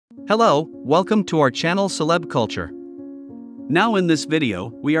Hello, welcome to our channel Celeb Culture. Now in this video,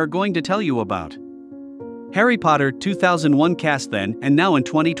 we are going to tell you about Harry Potter 2001 cast then and now in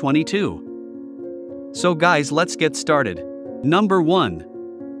 2022. So guys, let's get started. Number 1.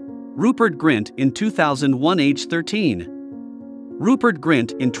 Rupert Grint in 2001 age 13. Rupert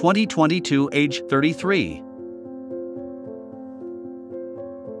Grint in 2022 age 33.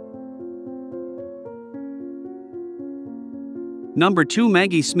 Number 2.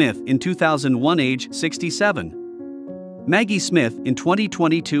 Maggie Smith in 2001 age 67. Maggie Smith in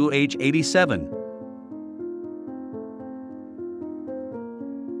 2022 age 87.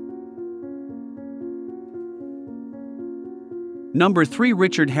 Number 3.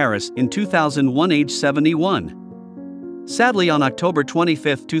 Richard Harris in 2001 age 71. Sadly, on October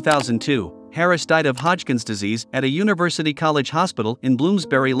 25, 2002, Harris died of Hodgkin's disease at a University College Hospital in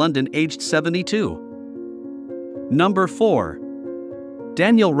Bloomsbury, London, aged 72. Number 4.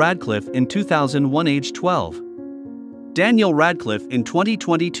 Daniel Radcliffe in 2001 age 12. Daniel Radcliffe in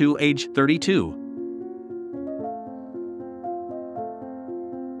 2022 age 32.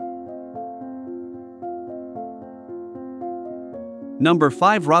 Number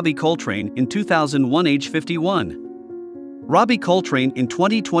 5. Robbie Coltrane in 2001 age 51. Robbie Coltrane in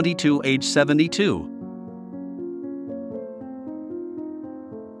 2022 age 72.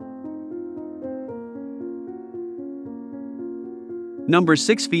 Number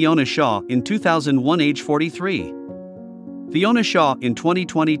 6. Fiona Shaw in 2001 age 43. Fiona Shaw in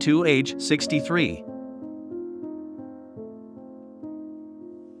 2022 age 63.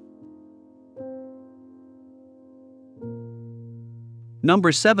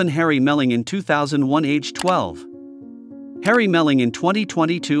 Number 7. Harry Melling in 2001 age 12. Harry Melling in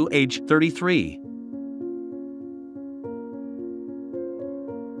 2022 age 33.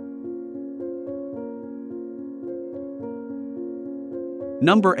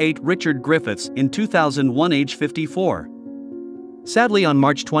 Number 8. Richard Griffiths in 2001 age 54. Sadly, on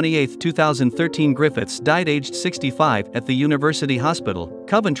March 28, 2013, Griffiths died aged 65 at the University Hospital,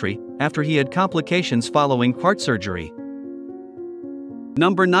 Coventry, after he had complications following heart surgery.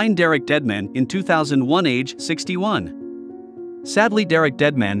 Number 9. Derek Deadman in 2001 age 61. Sadly, Derek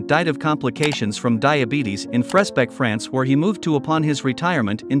Deadman died of complications from diabetes in Fresbec, France, where he moved to upon his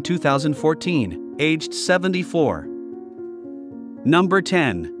retirement in 2014, aged 74. Number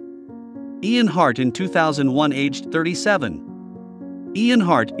 10. Ian Hart in 2001 aged 37. Ian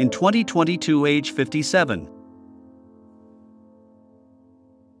Hart in 2022 age 57.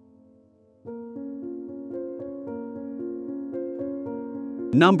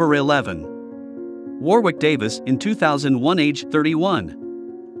 Number 11. Warwick Davis in 2001 age 31.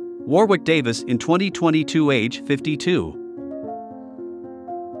 Warwick Davis in 2022 age 52.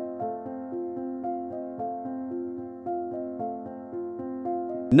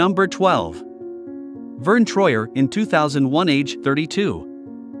 Number 12. Vern Troyer in 2001 age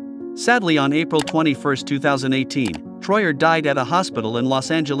 32. Sadly, on April 21, 2018, Troyer died at a hospital in Los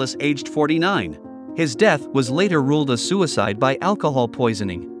Angeles aged 49. His death was later ruled a suicide by alcohol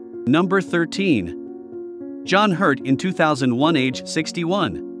poisoning. Number 13. John Hurt in 2001 age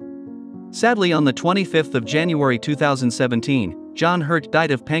 61. Sadly, on the 25th of January 2017, John Hurt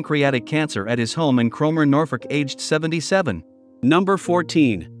died of pancreatic cancer at his home in Cromer, Norfolk, aged 77. Number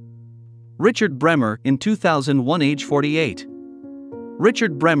 14. Richard Bremer in 2001 age 48.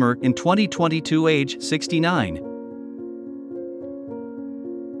 Richard Bremer in 2022 age 69.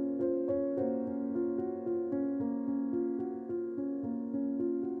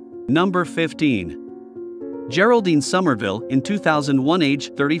 Number 15. Geraldine Somerville in 2001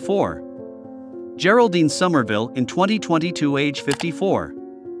 age 34. Geraldine Somerville in 2022 age 54.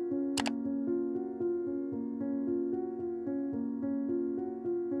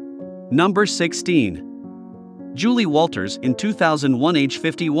 Number 16. Julie Walters in 2001 age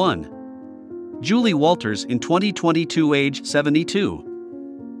 51. Julie Walters in 2022 age 72.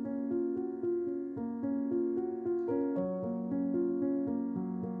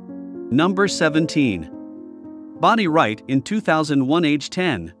 Number 17. Bonnie Wright in 2001 age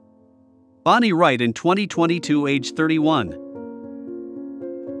 10. Bonnie Wright in 2022 age 31.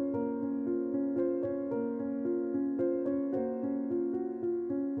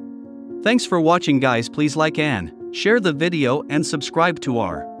 Thanks for watching guys, please like and share the video and subscribe to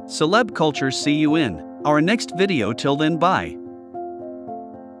our Celeb Culture. See you in our next video. Till then, bye.